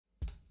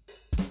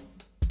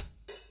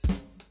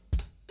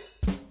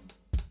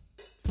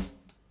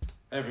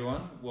Hey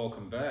everyone,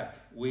 welcome back.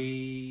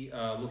 We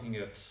are looking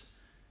at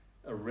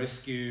a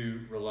rescue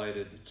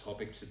related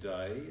topic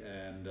today,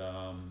 and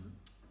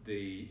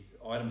the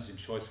items in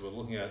choice we're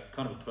looking at,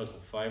 kind of a personal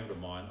favourite of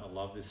mine. I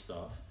love this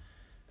stuff,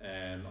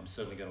 and I'm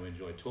certainly going to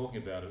enjoy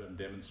talking about it and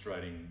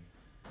demonstrating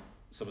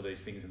some of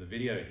these things in the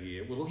video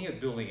here. We're looking at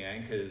building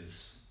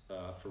anchors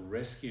for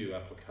rescue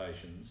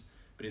applications,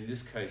 but in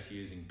this case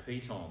using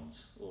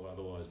pitons, or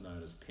otherwise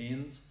known as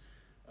pins,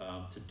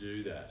 to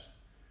do that.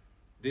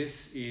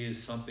 This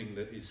is something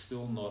that is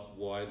still not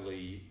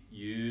widely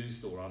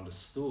used or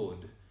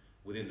understood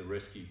within the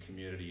rescue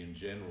community in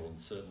general, and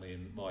certainly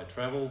in my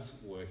travels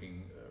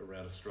working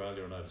around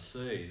Australia and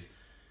overseas,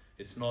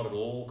 it's not at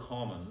all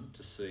common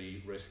to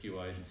see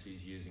rescue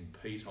agencies using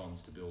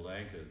pitons to build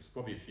anchors.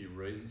 Probably a few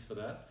reasons for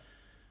that.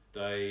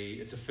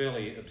 It's a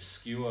fairly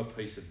obscure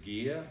piece of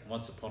gear,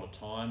 once upon a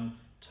time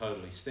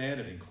totally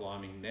standard in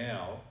climbing.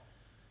 Now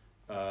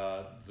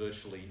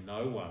virtually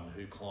no one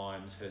who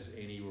climbs has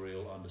any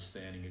real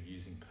understanding of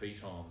using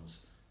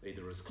pitons,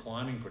 either as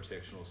climbing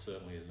protection or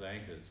certainly as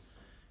anchors.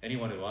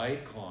 Anyone who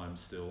aid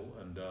climbs still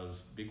and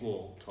does big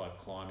wall type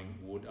climbing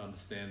would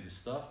understand this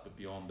stuff, but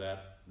beyond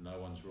that, no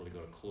one's really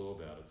got a clue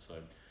about it.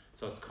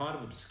 So it's kind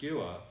of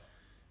obscure,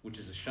 which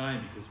is a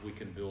shame because we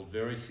can build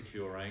very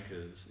secure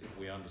anchors if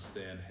we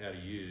understand how to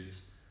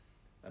use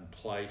and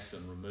place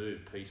and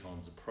remove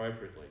pitons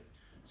appropriately.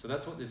 So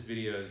that's what this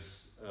video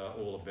is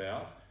all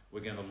about. We're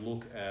going to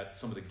look at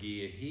some of the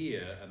gear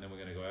here, and then we're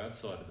going to go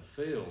outside of the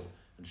field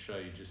and show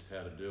you just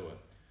how to do it.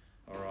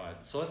 All right,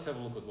 so let's have a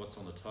look at what's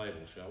on the table,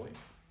 shall we?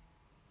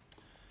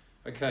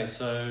 Okay,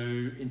 so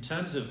in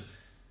terms of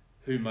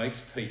who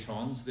makes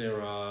pitons,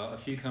 there are a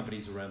few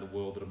companies around the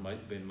world that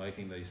have been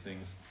making these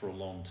things for a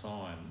long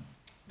time.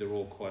 They're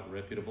all quite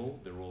reputable.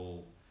 They're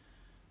all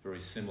very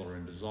similar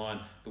in design.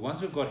 The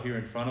ones we've got here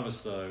in front of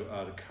us though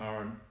are the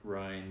current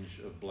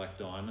range of black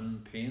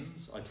diamond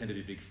pins. I tend to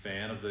be a big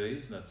fan of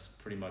these, and that's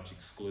pretty much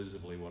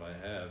exclusively what I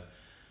have.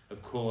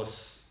 Of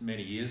course,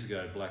 many years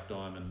ago, black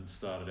diamond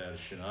started out as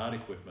Chenard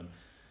equipment.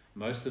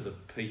 Most of the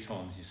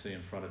pitons you see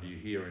in front of you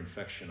here are in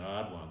fact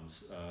Chenard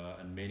ones,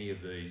 and many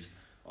of these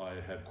I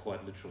have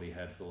quite literally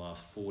had for the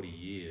last 40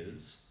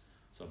 years.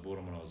 So I bought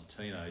them when I was a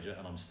teenager,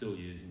 and I'm still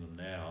using them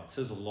now. It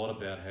says a lot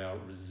about how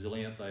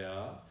resilient they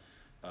are,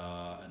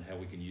 and how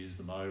we can use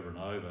them over and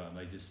over, and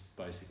they just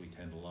basically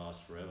tend to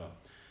last forever.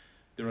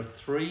 There are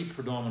three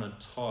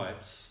predominant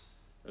types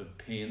of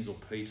pins or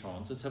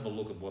pitons. Let's have a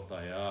look at what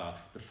they are.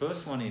 The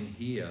first one in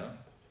here,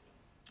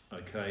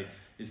 okay,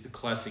 is the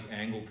classic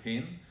angle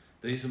pin.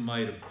 These are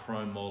made of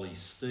chromoly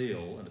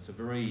steel, and it's a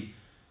very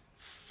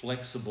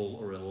flexible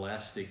or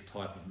elastic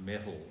type of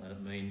metal, and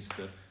it means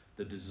that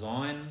the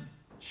design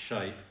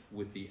shape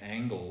with the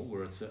angle,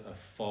 where it's a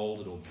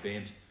folded or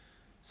bent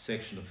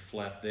section of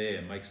flat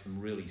there, makes them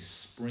really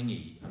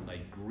springy, and they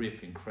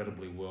grip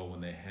incredibly well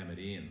when they're hammered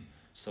in.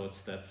 So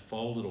it's that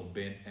folded or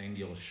bent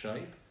angular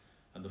shape,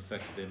 and the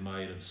fact that they're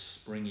made of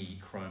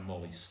springy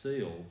chromoly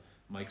steel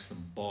makes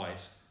them bite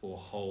or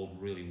hold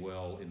really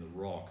well in the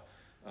rock,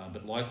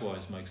 but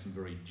likewise makes them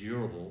very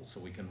durable,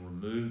 so we can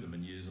remove them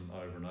and use them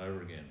over and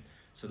over again.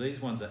 So these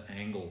ones are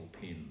angle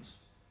pins.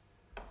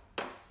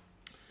 The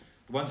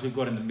ones we've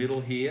got in the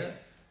middle here,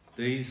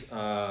 these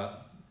are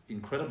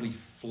incredibly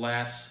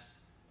flat,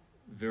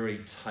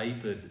 very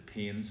tapered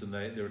pins, and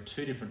there are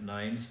two different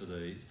names for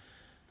these.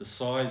 The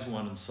size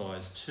 1 and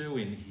size 2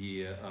 in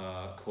here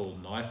are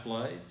called knife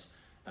blades,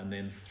 and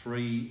then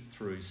 3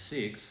 through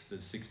 6,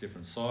 there's 6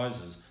 different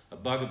sizes, are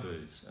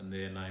bugaboos, and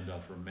they're named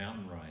after a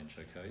mountain range.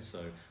 Okay, so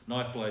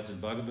knife blades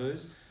and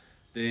bugaboos,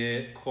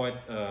 they're quite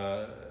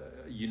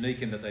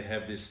unique in that they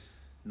have this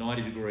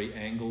 90-degree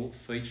angle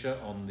feature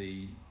on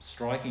the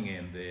striking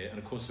end there, and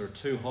of course there are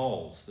 2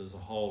 holes. There's a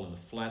hole in the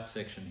flat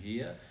section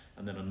here,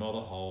 and then another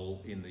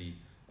hole in the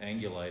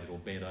angulated or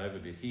bent over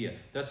bit here.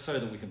 That's so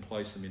that we can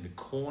place them into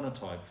corner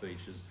type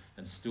features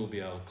and still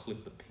be able to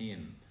clip the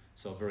pin.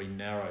 So a very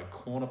narrow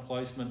corner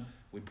placement,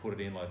 we put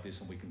it in like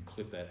this and we can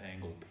clip that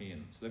angle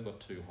pin. So they've got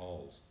 2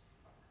 holes.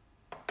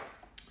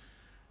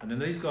 And then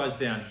these guys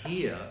down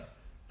here,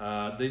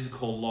 these are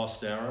called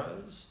lost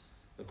arrows.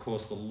 Of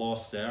course, the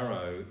lost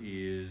arrow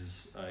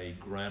is a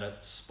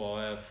granite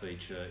spire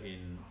feature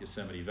in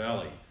Yosemite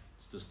Valley.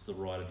 It's just the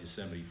right of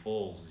Yosemite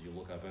Falls as you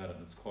look up at it,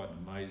 and it's quite an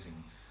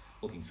amazing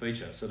looking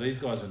feature. So these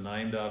guys are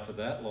named after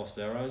that, lost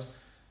arrows.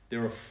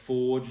 They're a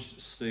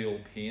forged steel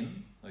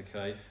pin,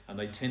 okay, and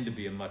they tend to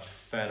be a much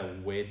fatter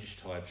wedge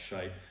type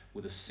shape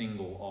with a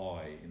single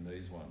eye in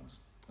these ones,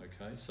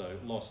 okay, so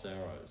lost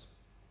arrows.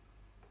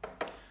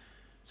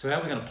 So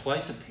how are we going to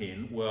place a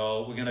pin?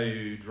 Well, we're going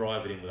to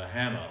drive it in with a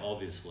hammer,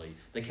 obviously.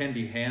 They can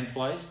be hand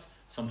placed.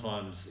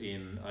 Sometimes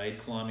in aid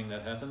climbing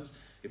that happens.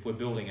 If we're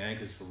building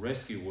anchors for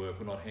rescue work,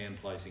 we're not hand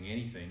placing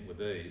anything with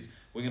these.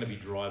 We're going to be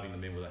driving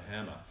them in with a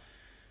hammer.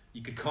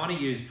 You could kind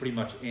of use pretty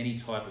much any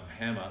type of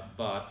hammer,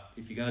 but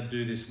if you're going to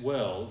do this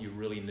well, you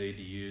really need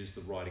to use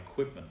the right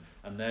equipment,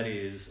 and that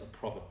is a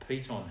proper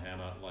piton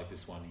hammer like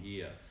this one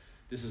here.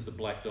 This is the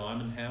black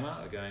diamond hammer.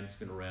 Again, it's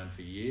been around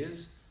for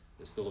years.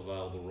 They're still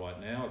available right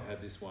now. I've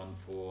had this one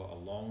for a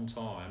long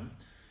time.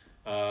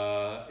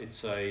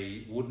 It's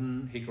a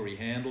wooden hickory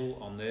handle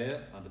on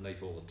there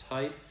underneath all the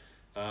tape.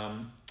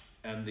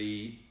 And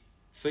the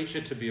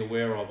feature to be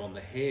aware of on the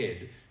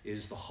head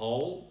is the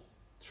hole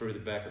through the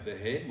back of the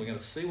head. We're going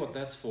to see what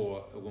that's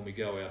for when we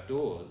go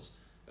outdoors.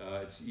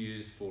 It's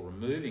used for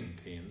removing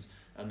pins,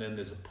 and then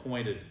there's a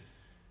pointed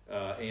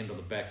end on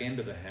the back end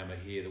of the hammer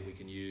here that we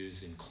can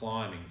use in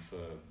climbing for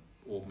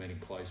augmenting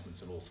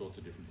placements and all sorts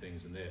of different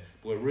things in there.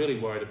 But we're really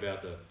worried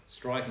about the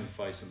striking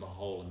face and the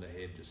hole in the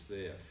head just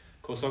there.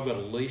 Of course, I've got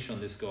a leash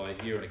on this guy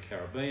here and a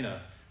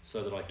carabiner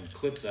so that I can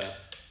clip that,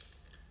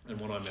 and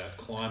when I'm out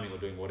climbing or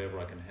doing whatever,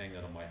 I can hang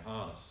that on my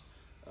harness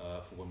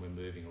for when we're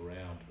moving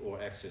around or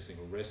accessing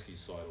a rescue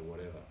site or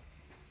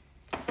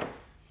whatever.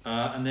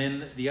 And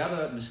then the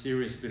other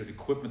mysterious bit of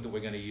equipment that we're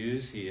going to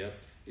use here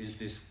is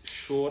this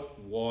short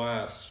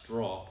wire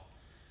strop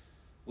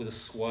with a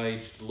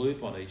swaged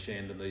loop on each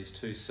end and these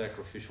two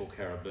sacrificial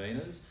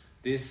carabiners.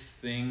 This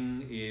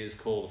thing is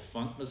called a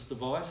funcness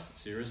device.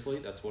 Seriously,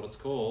 that's what it's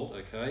called,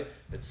 okay?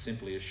 It's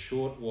simply a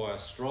short wire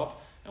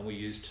strop, and we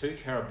use two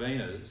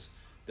carabiners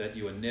that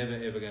you are never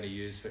ever going to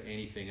use for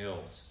anything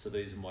else. So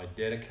these are my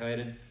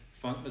dedicated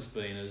funcness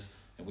beaners,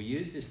 and we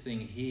use this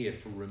thing here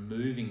for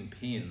removing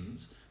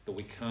pins that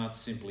we can't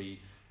simply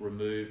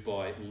remove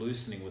by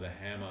loosening with a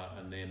hammer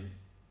and then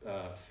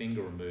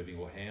finger removing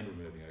or hand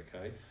removing,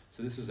 okay?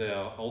 So this is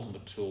our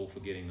ultimate tool for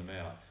getting them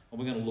out, and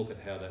we're going to look at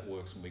how that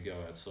works when we go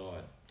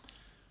outside.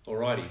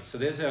 Alrighty, so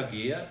there's our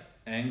gear: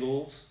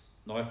 angles,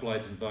 knife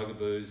blades and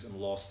bugaboos and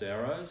lost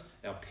arrows,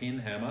 our pin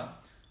hammer,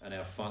 and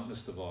our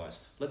funcness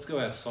device. Let's go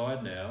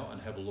outside now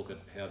and have a look at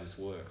how this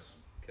works.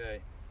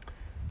 Okay.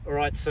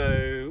 Alright,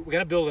 so we're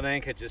going to build an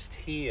anchor just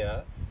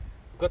here.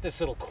 We've got this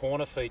little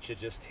corner feature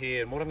just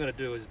here, and what I'm going to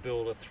do is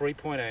build a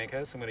 3-point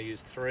anchor. So I'm going to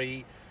use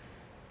 3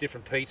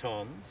 different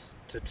pitons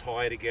to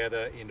tie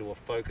together into a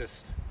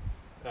focused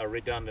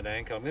redundant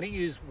anchor. I'm going to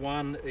use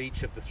one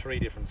each of the 3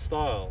 different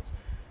styles.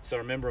 So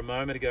remember a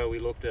moment ago we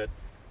looked at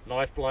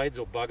knife blades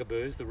or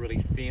bugaboos, the really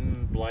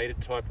thin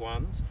bladed type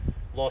ones,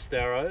 lost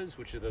arrows,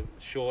 which are the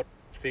short,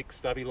 thick,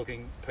 stubby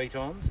looking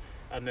pitons,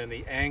 and then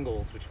the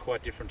angles, which are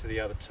quite different to the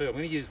other 2. I'm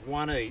going to use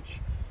one each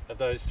of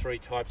those 3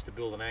 types to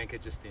build an anchor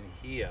just in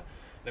here.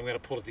 Then we're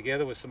going to pull it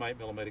together with some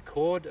 8mm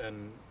cord,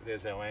 and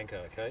there's our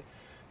anchor, okay?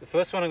 The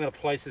first one I'm going to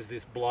place is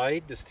this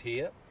blade just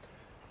here.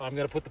 I'm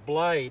going to put the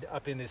blade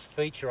up in this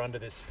feature under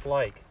this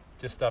flake,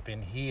 just up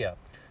in here.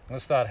 I'm going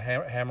to start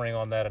hammering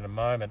on that in a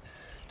moment.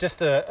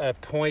 Just a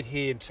point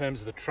here in terms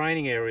of the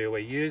training area we're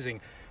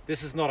using.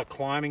 This is not a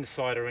climbing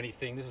site or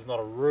anything. This is not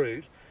a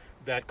route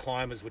that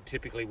climbers would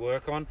typically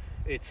work on.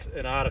 It's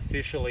an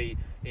artificially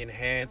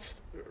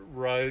enhanced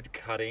road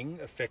cutting,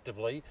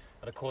 effectively.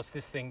 And of course,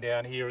 this thing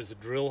down here is a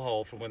drill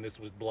hole from when this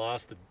was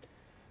blasted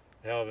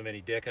however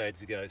many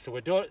decades ago. So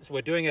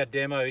we're doing our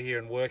demo here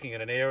and working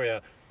in an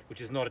area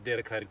which is not a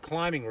dedicated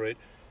climbing route,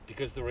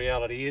 because the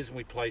reality is when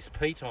we place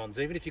pitons,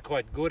 even if you're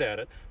quite good at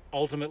it,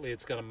 ultimately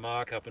it's going to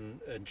mark up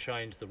and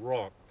change the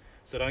rock.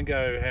 So don't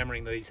go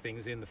hammering these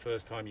things in the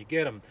first time you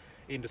get them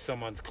into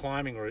someone's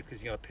climbing route,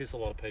 because you're going to piss a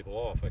lot of people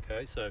off,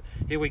 okay? So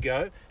here we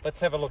go. Let's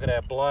have a look at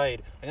our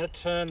blade. I'm going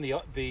to turn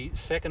the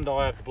second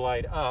eye of the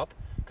blade up,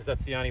 because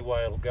that's the only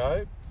way it'll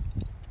go.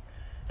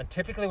 And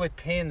typically with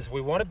pins, we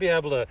want to be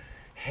able to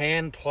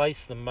hand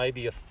place them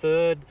maybe a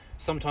third,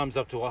 sometimes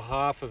up to a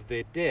half of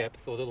their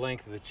depth or the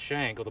length of the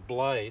shank or the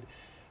blade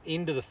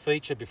into the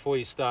feature before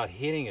you start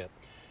hitting it.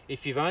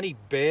 If you've only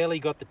barely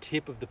got the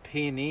tip of the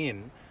pin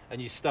in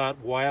and you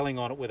start wailing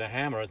on it with a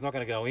hammer, it's not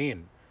going to go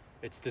in.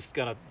 It's just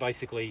going to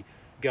basically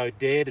go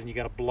dead, and you're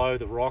going to blow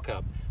the rock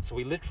up. So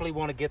we literally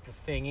want to get the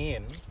thing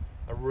in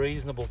a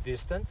reasonable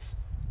distance,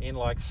 in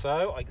like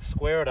so. I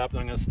square it up and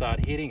I'm going to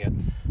start hitting it.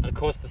 And of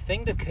course the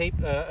thing to keep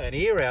an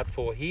ear out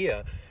for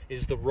here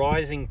is the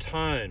rising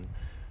tone.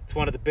 It's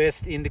one of the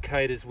best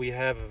indicators we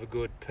have of a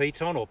good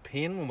piton or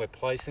pin when we're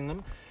placing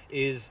them,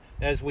 is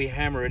as we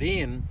hammer it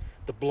in,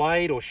 the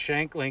blade or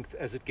shank length,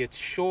 as it gets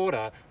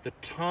shorter, the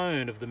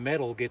tone of the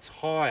metal gets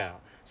higher.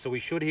 So we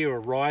should hear a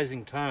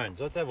rising tone.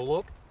 So let's have a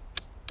look.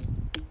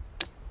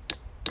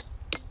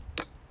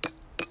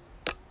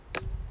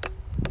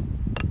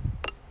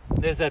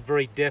 There's that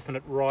very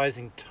definite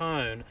rising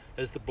tone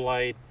as the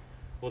blade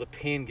or the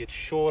pin gets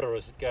shorter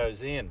as it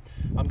goes in.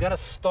 I'm going to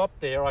stop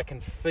there. I can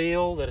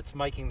feel that it's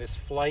making this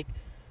flake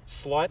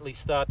slightly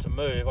start to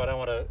move. I don't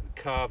want to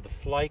carve the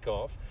flake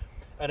off.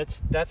 And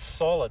that's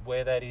solid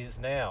where that is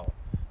now.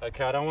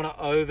 Okay, I don't want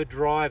to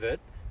overdrive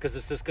it, because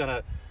it's just going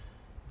to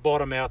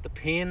bottom out the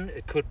pin.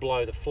 It could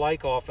blow the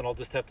flake off, and I'll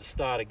just have to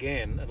start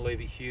again and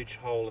leave a huge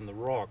hole in the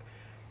rock.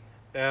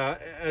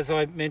 As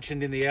I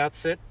mentioned in the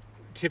outset,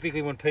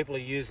 typically when people are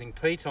using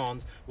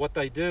pitons, what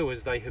they do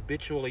is they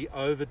habitually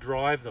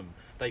overdrive them.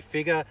 They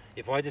figure,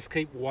 if I just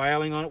keep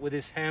wailing on it with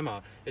this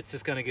hammer, it's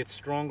just going to get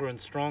stronger and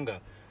stronger.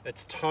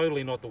 It's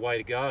totally not the way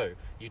to go.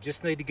 You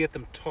just need to get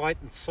them tight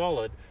and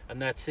solid, and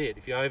that's it.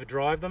 If you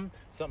overdrive them,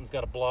 something's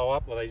going to blow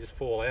up, or they just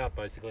fall out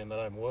basically and they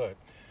don't work.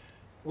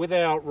 with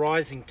our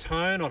rising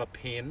tone on a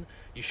pin,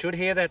 you should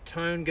hear that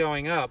tone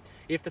going up.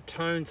 If the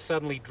tone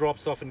suddenly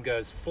drops off and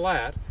goes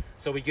flat,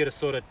 so we get a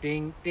sort of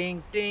ding,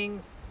 ding,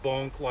 ding,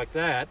 bonk like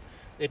that,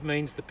 it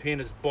means the pin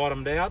has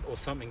bottomed out or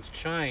something's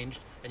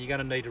changed and you're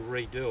going to need to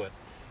redo it.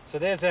 So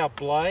there's our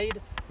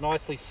blade,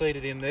 nicely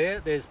seated in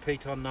there. There's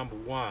piton number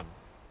 1.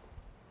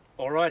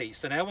 Alrighty,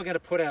 so now we're going to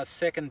put our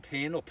second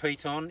pin or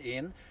piton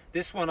in.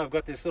 This one I've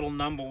got this little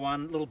number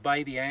 1 little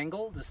baby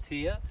angle just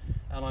here,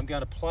 and I'm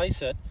going to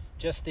place it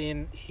just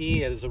in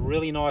here. There's a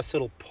really nice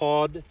little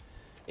pod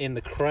in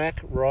the crack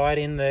right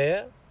in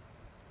there,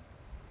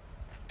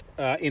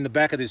 in the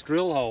back of this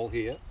drill hole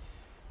here.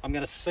 I'm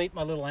going to seat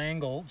my little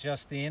angle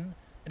just in,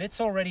 and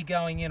it's already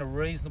going in a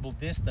reasonable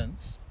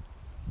distance.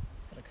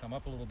 It's going to come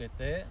up a little bit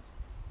there.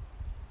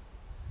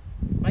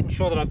 Making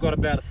sure that I've got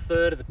about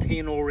 1/3 of the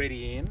pin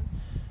already in,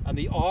 and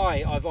the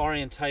eye I've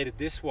orientated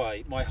this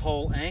way. My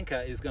whole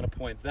anchor is going to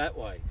point that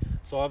way.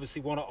 So I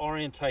obviously want to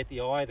orientate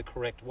the eye the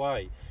correct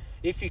way.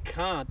 If you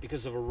can't,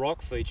 because of a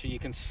rock feature, you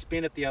can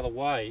spin it the other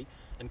way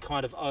and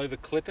kind of over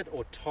clip it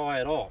or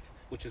tie it off,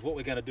 which is what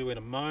we're going to do in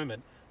a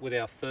moment with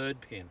our 3rd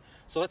pin.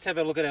 So let's have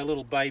a look at our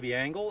little baby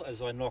angle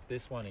as I knock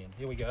this one in.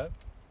 Here we go.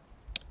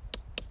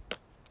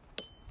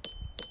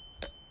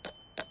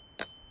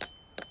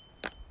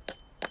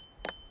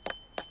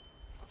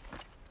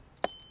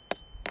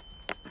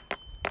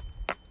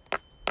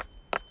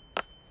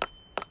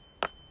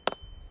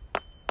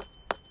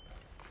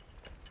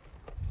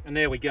 And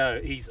there we go.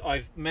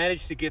 I've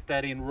managed to get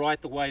that in right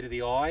the way to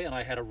the eye, and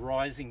I had a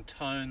rising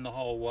tone the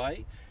whole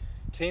way.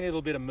 Teeny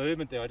little bit of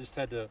movement there. I just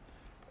had to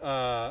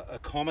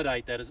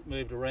accommodate that as it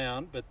moved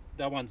around, but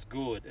that one's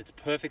good. It's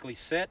perfectly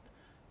set.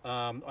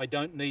 I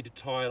don't need to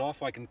tie it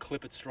off. I can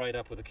clip it straight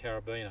up with a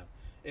carabiner.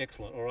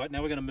 Excellent. All right,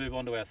 now we're going to move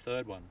on to our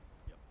 3rd one.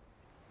 Yep.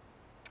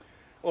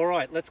 All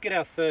right, let's get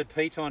our 3rd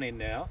piton in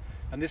now.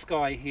 And this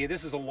guy here,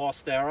 this is a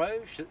lost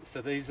arrow.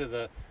 So these are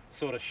the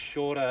sort of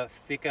shorter,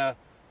 thicker,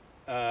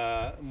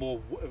 more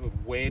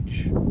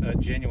wedge,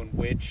 genuine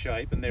wedge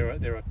shape, and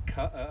they're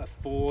a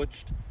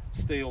forged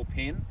steel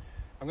pin.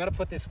 I'm going to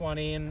put this one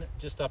in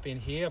just up in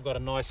here. I've got a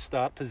nice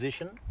start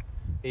position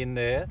in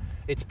there.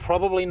 It's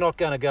probably not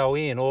going to go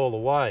in all the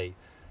way,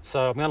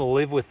 so I'm going to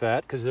live with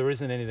that because there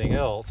isn't anything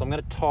else. I'm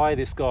going to tie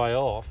this guy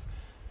off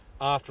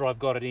after I've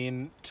got it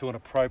in to an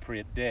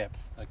appropriate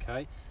depth.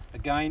 Okay.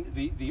 Again,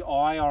 the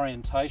eye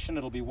orientation,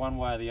 it'll be one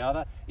way or the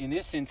other. In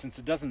this instance,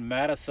 it doesn't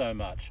matter so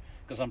much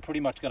because I'm pretty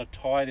much going to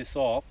tie this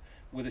off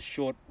with a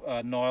short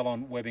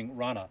nylon webbing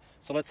runner.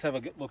 So let's have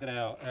a look at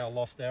our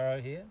lost arrow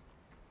here.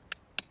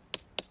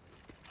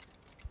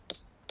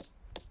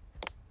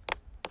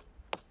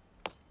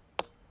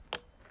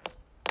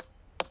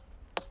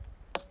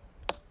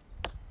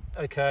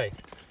 Okay,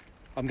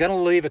 I'm going to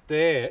leave it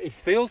there. It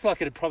feels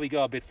like it'd probably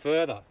go a bit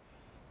further,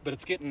 but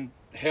it's getting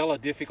hella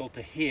difficult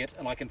to hit,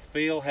 and I can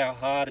feel how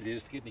hard it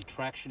is to get any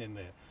traction in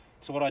there.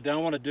 So what I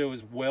don't want to do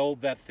is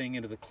weld that thing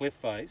into the cliff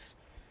face,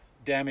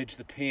 damage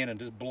the pin, and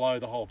just blow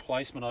the whole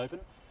placement open.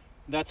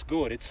 That's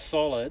good, it's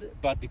solid,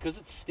 but because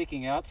it's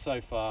sticking out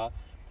so far,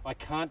 I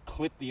can't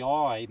clip the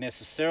eye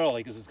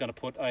necessarily because it's going to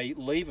put a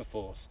lever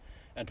force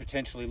and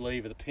potentially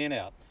lever the pin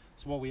out.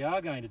 So what we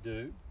are going to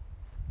do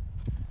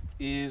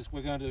is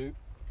we're going to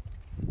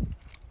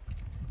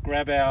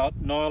grab our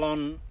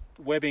nylon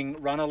webbing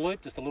runner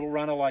loop, just a little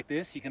runner like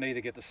this. You can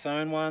either get the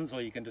sewn ones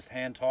or you can just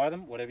hand tie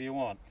them, whatever you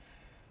want.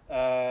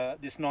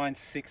 This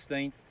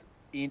 9/16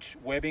 inch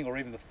webbing or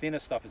even the thinner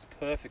stuff is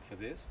perfect for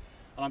this.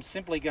 And I'm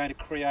simply going to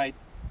create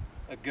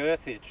a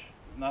girth hitch.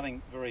 There's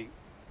nothing very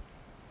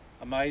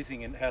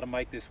amazing in how to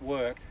make this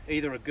work.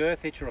 Either a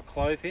girth hitch or a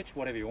clove hitch,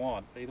 whatever you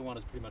want. Either one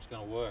is pretty much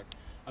going to work.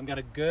 I'm going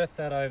to girth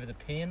that over the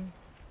pin.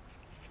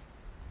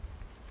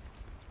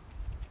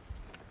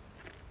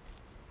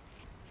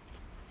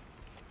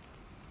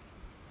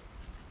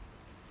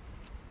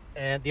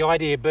 And the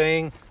idea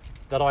being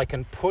that I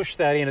can push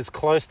that in as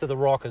close to the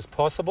rock as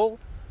possible,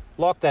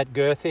 lock that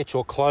girth hitch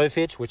or clove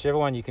hitch, whichever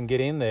one you can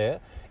get in there,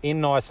 in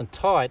nice and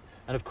tight,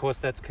 and of course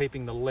that's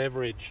keeping the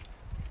leverage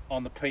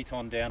on the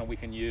piton down and we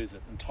can use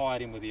it, and tie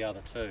it in with the other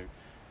two.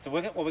 So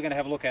what we're going to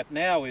have a look at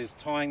now is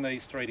tying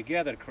these three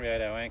together to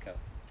create our anchor.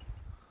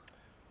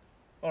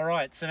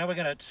 Alright, so now we're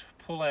going to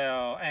pull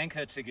our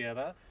anchor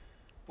together.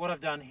 What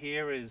I've done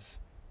here is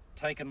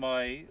taken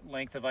my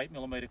length of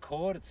 8mm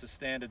cord. It's a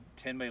standard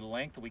 10 metre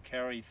length that we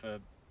carry for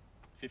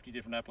 50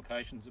 different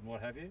applications and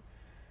what have you.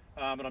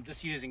 And I'm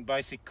just using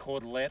basic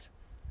cordelette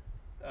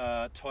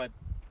type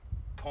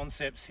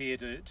concepts here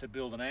to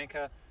build an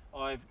anchor.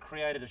 I've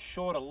created a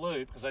shorter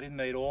loop because I didn't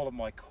need all of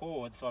my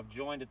cord, so I've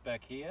joined it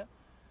back here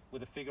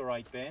with a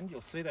figure-8 bend. You'll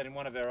see that in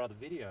one of our other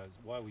videos,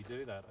 why we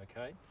do that,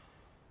 okay?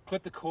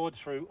 Clip the cord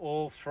through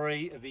all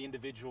three of the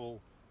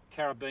individual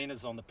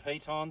carabiners on the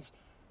pitons,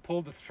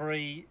 pull the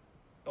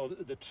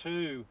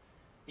two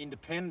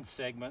independent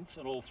segments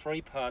and all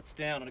three parts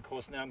down, and of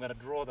course now I'm going to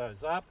draw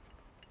those up,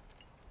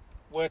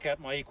 work out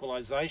my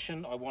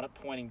equalisation. I want it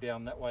pointing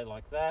down that way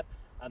like that,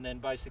 and then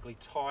basically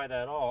tie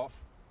that off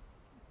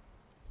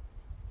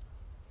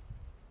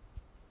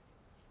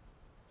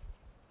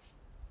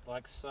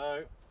like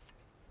so.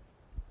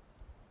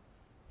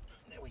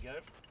 There we go.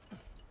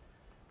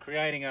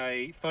 Creating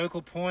a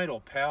focal point or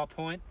power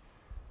point,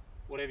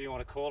 whatever you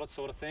want to call it,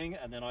 sort of thing,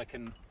 and then I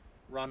can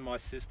run my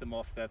system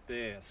off that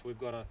there. So we've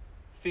got a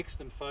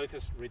fixed and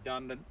focused,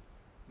 redundant,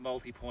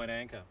 multi-point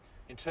anchor.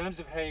 In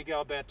terms of how you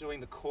go about doing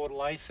the cord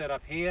lay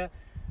setup here,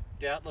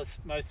 doubtless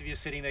most of you are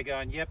sitting there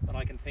going, yep, and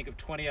I can think of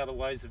 20 other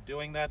ways of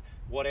doing that.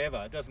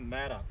 Whatever, it doesn't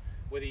matter.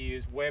 Whether you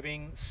use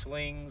webbing,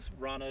 slings,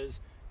 runners,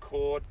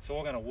 cord, it's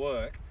all going to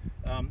work.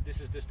 This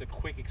is just a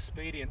quick,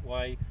 expedient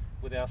way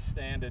with our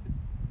standard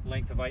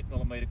length of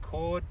 8mm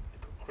cord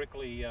to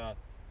quickly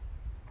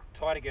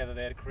tie together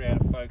there to create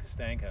a focused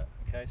anchor.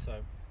 Okay, so,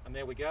 and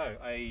there we go,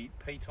 a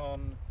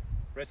Piton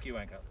rescue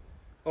anchor.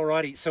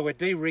 Alrighty, so we're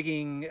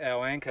de-rigging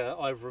our anchor.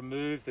 I've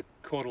removed the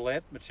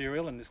cordelette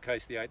material, in this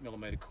case the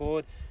 8mm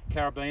cord.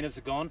 Carabiners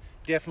are gone.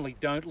 Definitely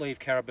don't leave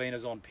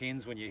carabiners on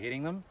pins when you're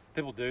hitting them.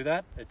 People do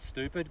that. It's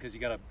stupid because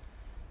you're going to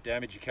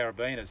damage your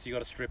carabiners. So you've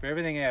got to strip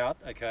everything out,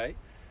 okay?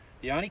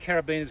 The only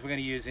carabiners we're going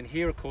to use in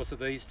here, of course, are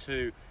these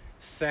two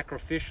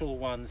sacrificial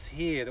ones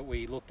here that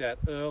we looked at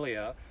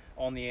earlier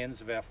on the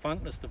ends of our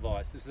funcness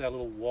device. This is our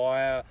little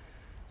wire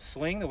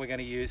sling that we're going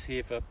to use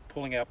here for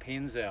pulling our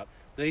pins out.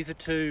 These are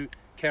two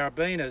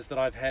carabiners that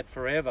I've had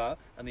forever,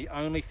 and the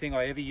only thing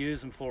I ever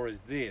use them for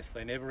is this.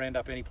 They never end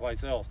up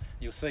anyplace else.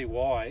 You'll see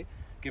why,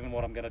 given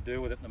what I'm going to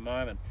do with it in a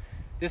moment.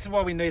 This is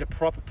why we need a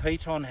proper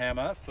Piton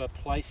hammer for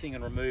placing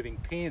and removing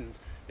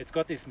pins. It's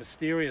got this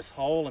mysterious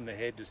hole in the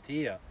head just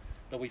here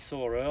that we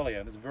saw earlier,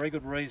 and there's a very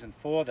good reason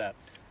for that.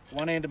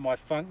 One end of my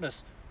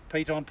funcness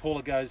Piton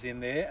puller goes in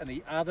there, and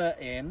the other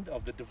end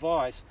of the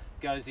device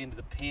goes into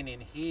the pin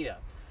in here.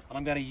 And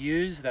I'm going to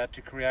use that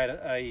to create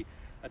a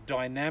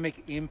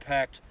dynamic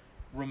impact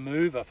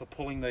remover for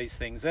pulling these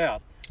things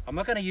out. I'm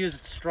not going to use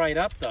it straight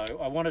up though.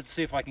 I wanted to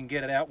see if I can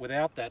get it out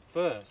without that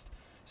first.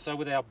 So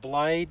with our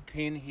blade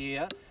pin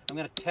here, I'm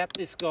going to tap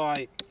this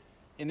guy,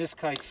 in this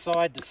case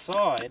side to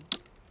side,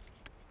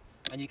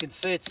 and you can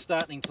see it's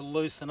starting to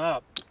loosen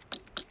up.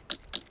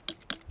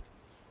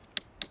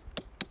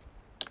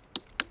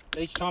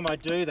 Each time I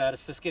do that,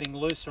 it's just getting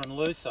looser and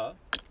looser.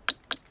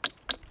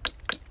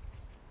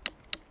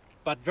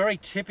 But very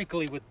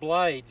typically with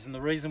blades, and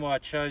the reason why I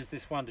chose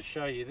this one to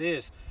show you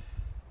this,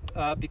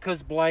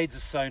 because blades are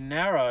so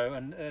narrow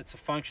and it's a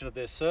function of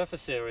their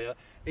surface area,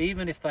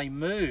 even if they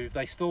move,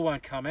 they still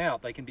won't come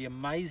out. They can be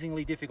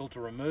amazingly difficult to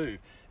remove,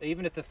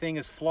 even if the thing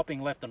is flopping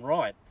left and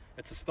right.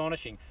 It's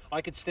astonishing.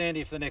 I could stand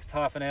here for the next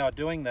half an hour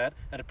doing that,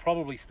 and it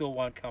probably still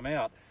won't come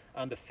out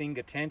under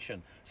finger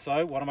tension.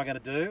 So what am I going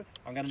to do?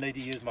 I'm going to need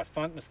to use my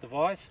funcness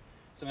device.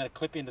 So I'm going to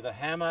clip into the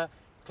hammer,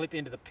 clip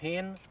into the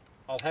pin.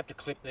 I'll have to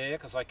clip there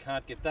because I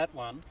can't get that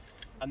one.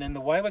 And then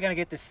the way we're going to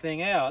get this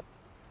thing out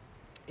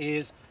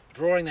is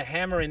drawing the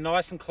hammer in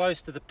nice and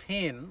close to the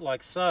pin,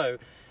 like so,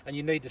 and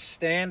you need to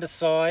stand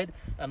aside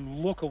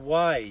and look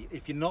away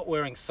if you're not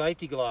wearing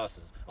safety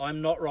glasses.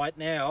 I'm not right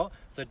now,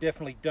 so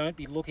definitely don't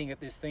be looking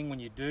at this thing when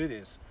you do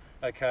this,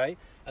 okay?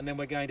 And then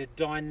we're going to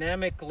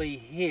dynamically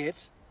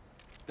hit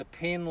the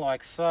pin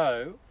like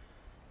so,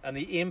 and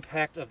the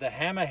impact of the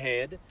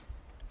hammerhead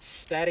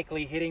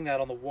statically hitting that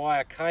on the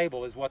wire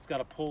cable is what's going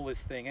to pull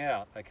this thing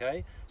out,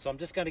 okay? So I'm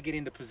just going to get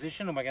into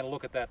position and we're going to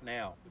look at that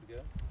now. Good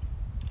to go.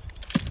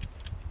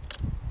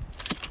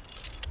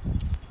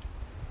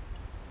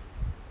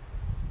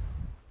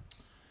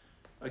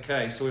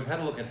 Okay, so we've had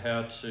a look at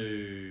how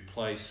to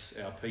place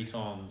our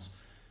pitons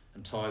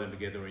and tie them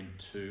together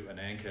into an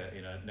anchor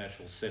in a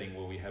natural setting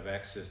where we have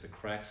access to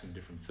cracks and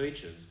different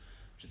features,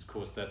 which is, of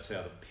course, that's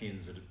how the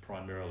pins are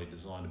primarily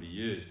designed to be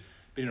used.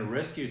 But in a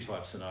rescue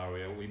type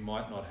scenario, we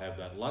might not have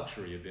that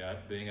luxury of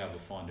being able to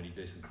find any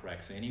decent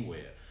cracks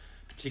anywhere,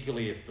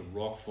 particularly if the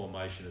rock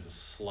formation is a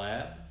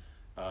slab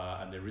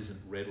and there isn't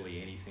readily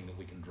anything that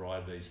we can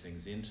drive these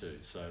things into.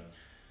 So,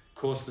 of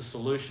course, the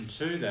solution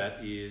to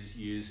that is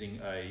using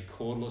a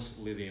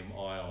cordless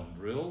lithium-ion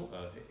drill,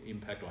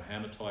 impact or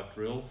hammer type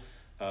drill,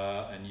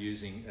 and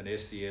using an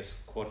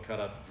SDS quad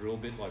cutter drill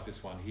bit like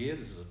this one here.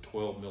 This is a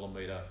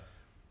 12mm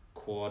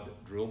quad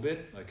drill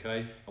bit,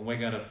 okay? And we're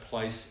going to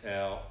place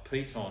our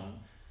pitons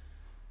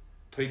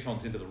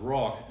into the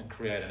rock and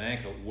create an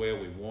anchor where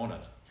we want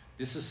it.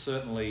 This is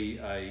certainly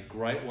a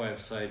great way of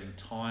saving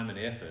time and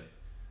effort.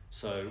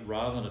 So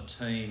rather than a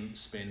team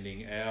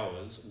spending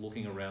hours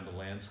looking around the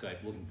landscape,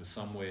 looking for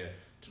somewhere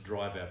to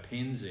drive our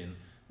pins in,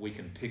 we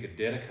can pick a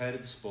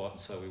dedicated spot, and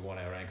so we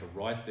want our anchor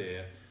right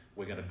there.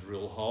 We're going to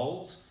drill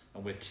holes,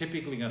 and we're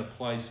typically going to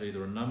place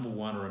either a number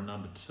 1 or a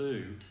number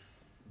 2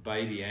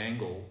 baby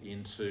angle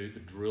into the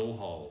drill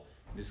hole.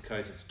 In this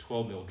case, it's a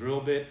 12mm drill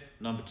bit,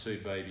 number 2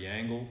 baby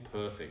angle,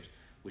 perfect.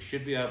 We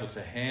should be able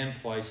to hand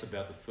place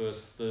about the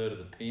first third of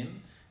the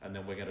pin, and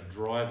then we're going to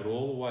drive it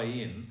all the way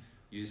in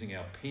using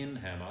our pin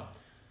hammer.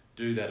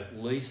 Do that at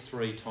least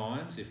 3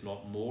 times, if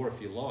not more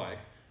if you like,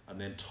 and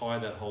then tie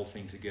that whole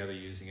thing together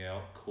using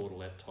our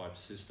cordelette type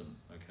system,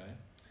 okay?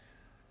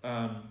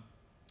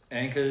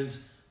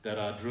 Anchors that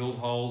are drilled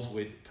holes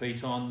with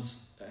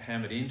pitons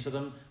hammered into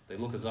them, they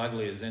look as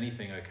ugly as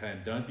anything, okay?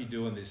 And don't be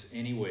doing this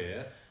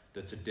anywhere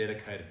that's a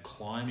dedicated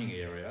climbing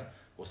area,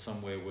 or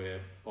somewhere where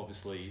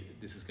obviously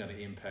this is going to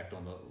impact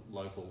on the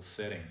local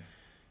setting.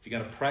 If you're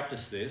going to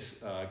practice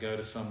this, go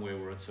to somewhere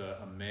where it's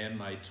a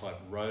man-made type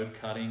road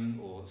cutting,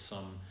 or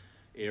some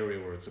area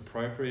where it's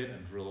appropriate,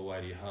 and drill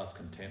away to your heart's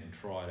content and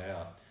try it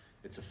out.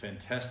 It's a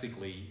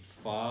fantastically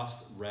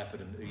fast, rapid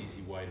and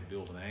easy way to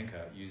build an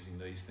anchor using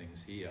these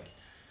things here.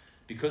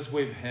 Because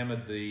we've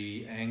hammered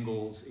the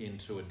angles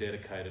into a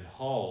dedicated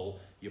hole,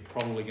 you're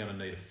probably going to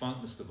need a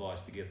funcness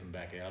device to get them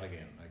back out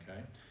again,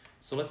 okay?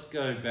 So let's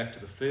go back to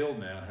the field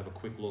now and have a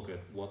quick look at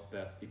what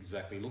that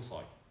exactly looks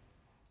like.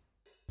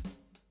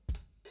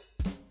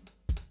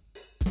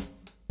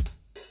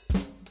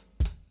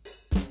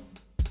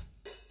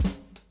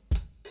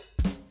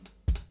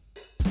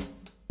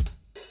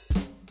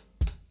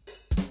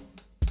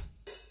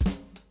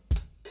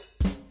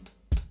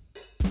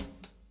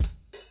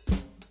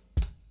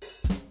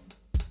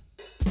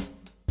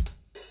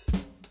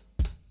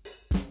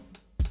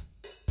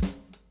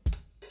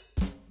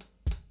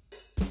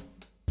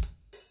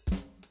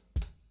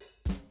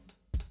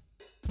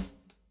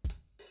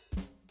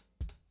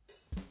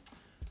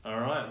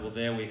 Alright, well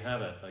there we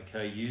have it,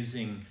 okay,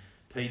 using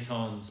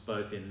pitons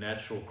both in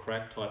natural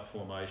crack type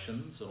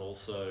formations and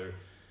also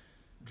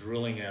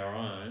drilling our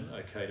own,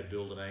 okay, to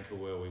build an anchor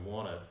where we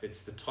want it.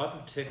 It's the type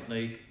of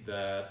technique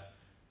that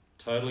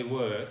totally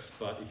works,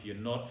 but if you're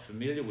not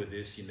familiar with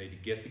this, you need to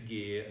get the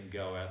gear and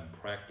go out and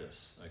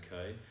practice,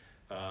 okay.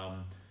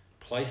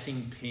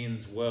 Placing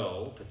pins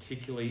well,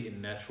 particularly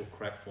in natural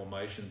crack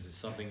formations, is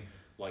something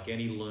like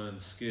any learned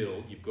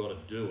skill. You've got to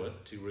do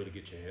it to really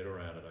get your head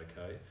around it,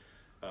 okay.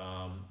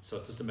 So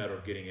it's just a matter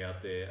of getting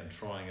out there and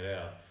trying it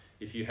out.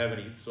 If you have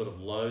any sort of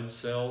load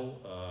cell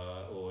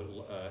or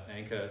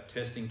anchor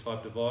testing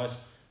type device,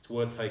 it's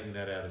worth taking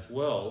that out as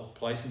well,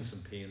 placing some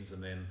pins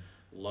and then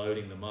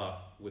loading them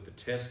up with the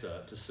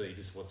tester to see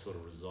just what sort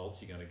of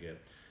results you're going to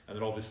get. And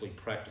then obviously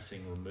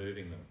practicing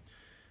removing them.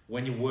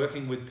 When you're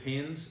working with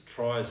pins,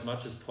 try as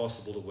much as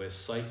possible to wear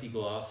safety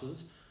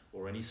glasses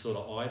or any sort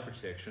of eye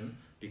protection,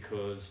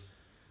 because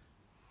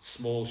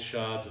small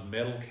shards of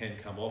metal can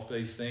come off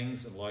these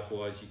things, and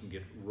likewise you can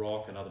get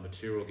rock and other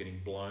material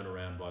getting blown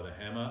around by the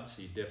hammer,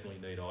 so you definitely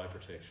need eye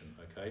protection,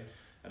 okay?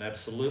 And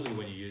absolutely,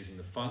 when you're using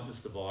the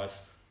funcness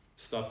device,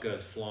 stuff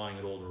goes flying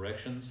in all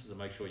directions, so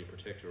make sure you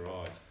protect your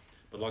eyes.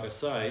 But like I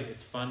say,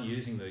 it's fun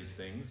using these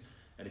things,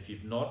 and if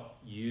you've not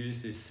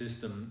used this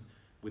system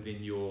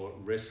within your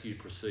rescue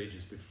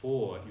procedures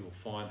before, you'll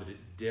find that it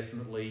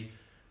definitely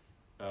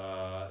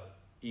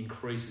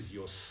increases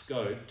your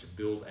scope to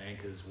build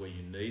anchors where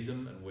you need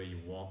them and where you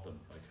want them,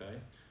 okay?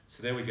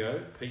 So there we go,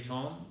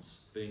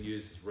 pitons being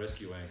used as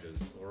rescue anchors.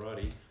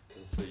 Alrighty,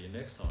 we'll see you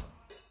next time.